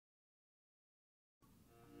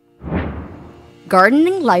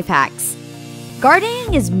Gardening life hacks.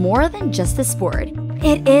 Gardening is more than just a sport.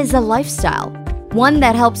 It is a lifestyle, one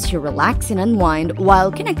that helps you relax and unwind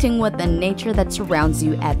while connecting with the nature that surrounds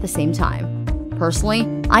you at the same time. Personally,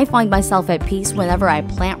 I find myself at peace whenever I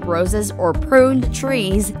plant roses or pruned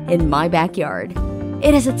trees in my backyard.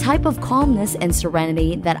 It is a type of calmness and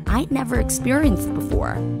serenity that I never experienced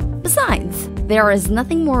before. Besides, there is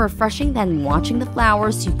nothing more refreshing than watching the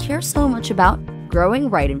flowers you care so much about growing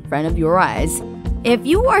right in front of your eyes. If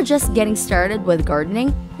you are just getting started with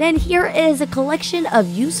gardening, then here is a collection of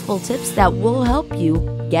useful tips that will help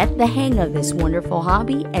you get the hang of this wonderful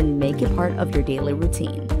hobby and make it part of your daily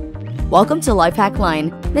routine. Welcome to Life Hack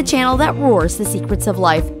Line, the channel that roars the secrets of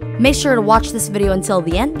life. Make sure to watch this video until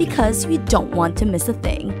the end because you don't want to miss a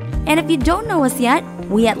thing. And if you don't know us yet,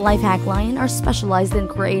 we at Life Hack Line are specialized in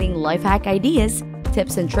creating life hack ideas,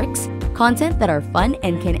 tips and tricks, content that are fun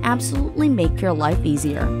and can absolutely make your life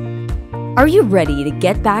easier. Are you ready to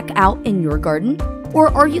get back out in your garden? Or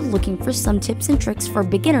are you looking for some tips and tricks for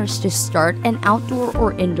beginners to start an outdoor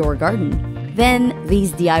or indoor garden? Then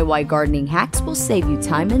these DIY gardening hacks will save you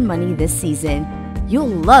time and money this season. You'll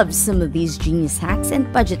love some of these genius hacks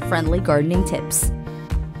and budget-friendly gardening tips.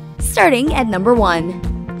 Starting at number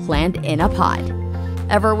 1, plant in a pot.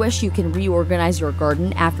 Ever wish you can reorganize your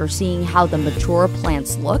garden after seeing how the mature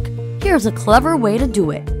plants look? Here's a clever way to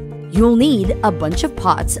do it. You'll need a bunch of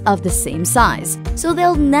pots of the same size, so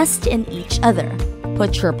they'll nest in each other.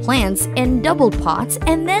 Put your plants in doubled pots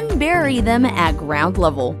and then bury them at ground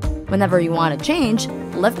level. Whenever you want to change,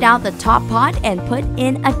 lift out the top pot and put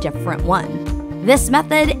in a different one. This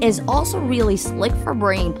method is also really slick for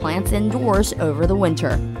bringing plants indoors over the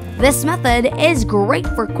winter. This method is great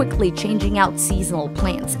for quickly changing out seasonal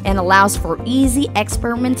plants and allows for easy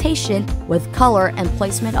experimentation with color and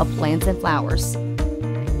placement of plants and flowers.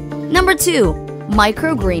 Number 2,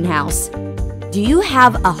 micro greenhouse. Do you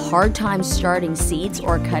have a hard time starting seeds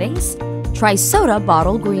or cuttings? Try soda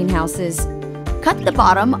bottle greenhouses. Cut the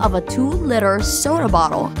bottom of a 2-liter soda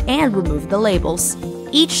bottle and remove the labels.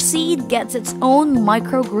 Each seed gets its own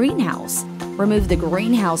micro greenhouse. Remove the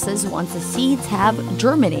greenhouses once the seeds have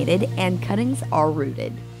germinated and cuttings are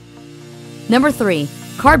rooted. Number 3,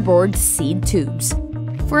 cardboard seed tubes.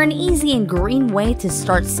 For an easy and green way to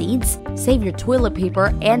start seeds, save your toilet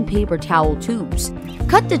paper and paper towel tubes.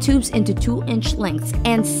 Cut the tubes into 2-inch lengths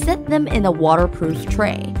and set them in a waterproof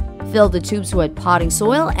tray. Fill the tubes with potting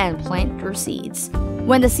soil and plant your seeds.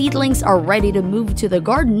 When the seedlings are ready to move to the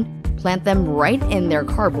garden, plant them right in their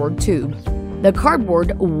cardboard tube. The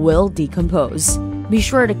cardboard will decompose. Be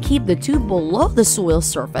sure to keep the tube below the soil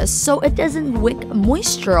surface so it doesn't wick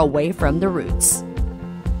moisture away from the roots.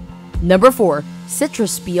 Number 4,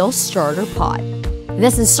 citrus peel starter pot.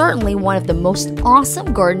 This is certainly one of the most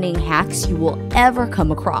awesome gardening hacks you will ever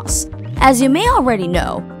come across. As you may already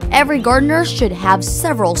know, every gardener should have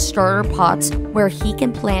several starter pots where he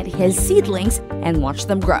can plant his seedlings and watch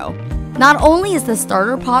them grow. Not only is the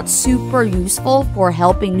starter pot super useful for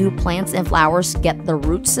helping new plants and flowers get the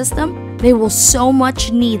root system they will so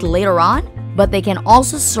much need later on, but they can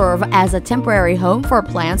also serve as a temporary home for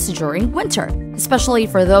plants during winter, especially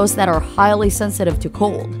for those that are highly sensitive to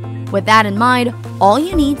cold. With that in mind, all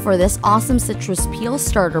you need for this awesome citrus peel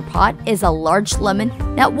starter pot is a large lemon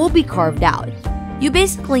that will be carved out. You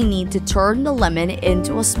basically need to turn the lemon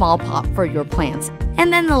into a small pot for your plants,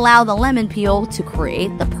 and then allow the lemon peel to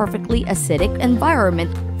create the perfectly acidic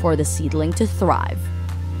environment for the seedling to thrive.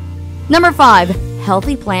 Number 5,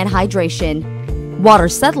 healthy plant hydration. Water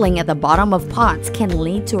settling at the bottom of pots can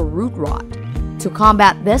lead to root rot. To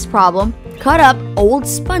combat this problem, cut up old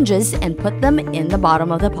sponges and put them in the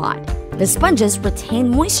bottom of the pot. The sponges retain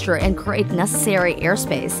moisture and create necessary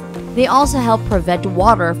airspace. They also help prevent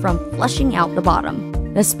water from flushing out the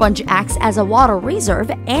bottom. The sponge acts as a water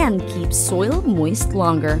reserve and keeps soil moist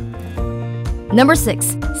longer. Number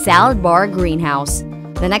 6, salad bar greenhouse.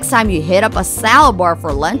 The next time you hit up a salad bar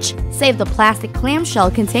for lunch, save the plastic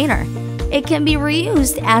clamshell container. It can be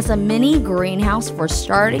reused as a mini greenhouse for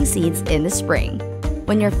starting seeds in the spring.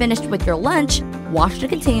 When you're finished with your lunch, wash the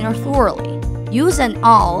container thoroughly. Use an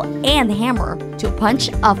awl and hammer to punch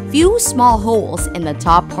a few small holes in the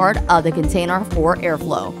top part of the container for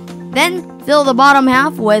airflow. Then fill the bottom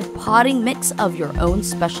half with potting mix of your own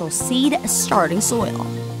special seed starting soil.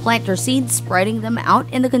 Plant your seeds, spreading them out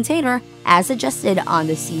in the container as suggested on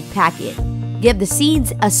the seed packet. Give the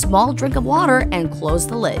seeds a small drink of water and close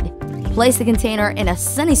the lid. Place the container in a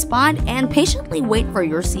sunny spot and patiently wait for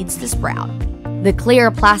your seeds to sprout. The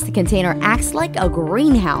clear plastic container acts like a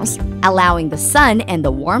greenhouse, allowing the sun and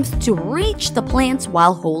the warmth to reach the plants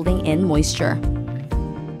while holding in moisture.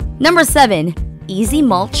 Number 7. Easy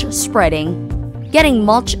mulch spreading. Getting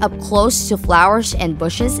mulch up close to flowers and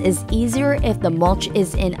bushes is easier if the mulch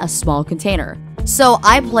is in a small container. So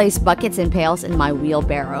I place buckets and pails in my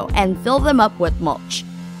wheelbarrow and fill them up with mulch.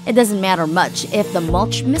 It doesn't matter much if the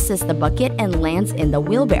mulch misses the bucket and lands in the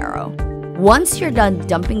wheelbarrow. Once you're done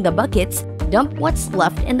dumping the buckets, dump what's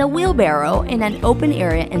left in the wheelbarrow in an open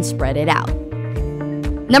area and spread it out.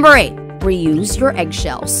 Number 8. Reuse your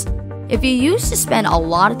eggshells. If you used to spend a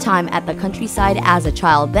lot of time at the countryside as a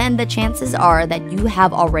child, then the chances are that you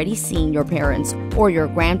have already seen your parents or your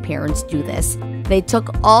grandparents do this. They took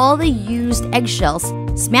all the used eggshells,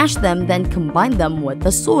 smashed them, then combined them with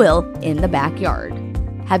the soil in the backyard.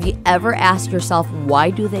 Have you ever asked yourself why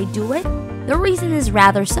do they do it? The reason is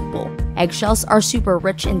rather simple. Eggshells are super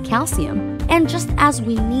rich in calcium, and just as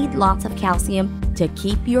we need lots of calcium to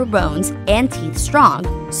keep your bones and teeth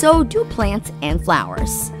strong, so do plants and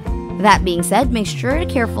flowers. That being said, make sure to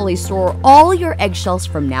carefully store all your eggshells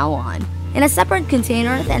from now on in a separate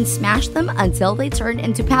container, then smash them until they turn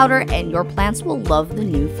into powder and your plants will love the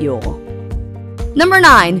new fuel. Number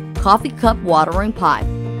 9. Coffee cup watering pot.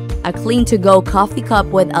 A clean-to-go coffee cup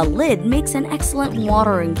with a lid makes an excellent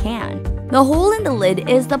watering can. The hole in the lid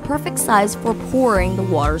is the perfect size for pouring the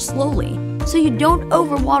water slowly, so you don't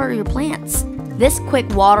overwater your plants. This quick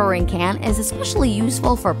watering can is especially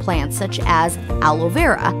useful for plants such as aloe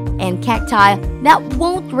vera and cacti that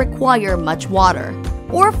won't require much water.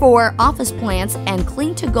 Or for office plants, and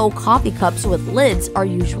clean-to-go coffee cups with lids are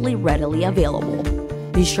usually readily available.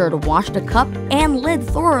 Be sure to wash the cup and lid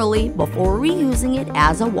thoroughly before reusing it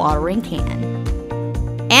as a watering can.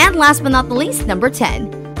 And last but not the least, number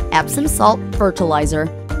 10. Epsom salt fertilizer.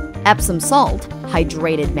 Epsom salt,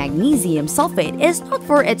 hydrated magnesium sulfate, is not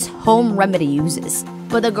for its home remedy uses,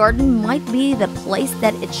 but the garden might be the place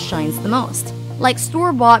that it shines the most. Like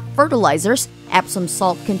store-bought fertilizers, Epsom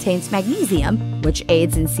salt contains magnesium, which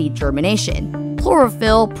aids in seed germination,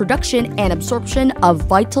 chlorophyll production, and absorption of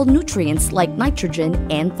vital nutrients like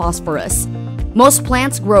nitrogen and phosphorus. Most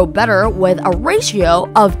plants grow better with a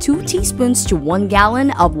ratio of 2 teaspoons to 1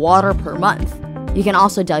 gallon of water per month. You can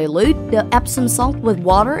also dilute the Epsom salt with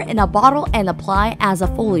water in a bottle and apply as a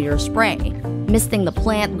foliar spray. Misting the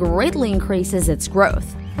plant greatly increases its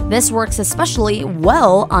growth. This works especially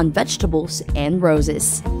well on vegetables and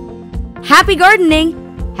roses. Happy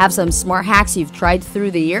gardening! Have some smart hacks you've tried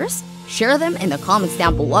through the years? Share them in the comments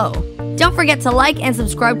down below. Don't forget to like and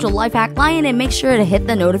subscribe to Life Hack Lion and make sure to hit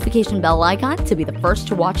the notification bell icon to be the first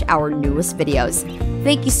to watch our newest videos.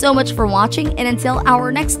 Thank you so much for watching, and until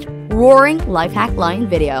our next roaring Life Hack Lion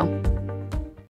video.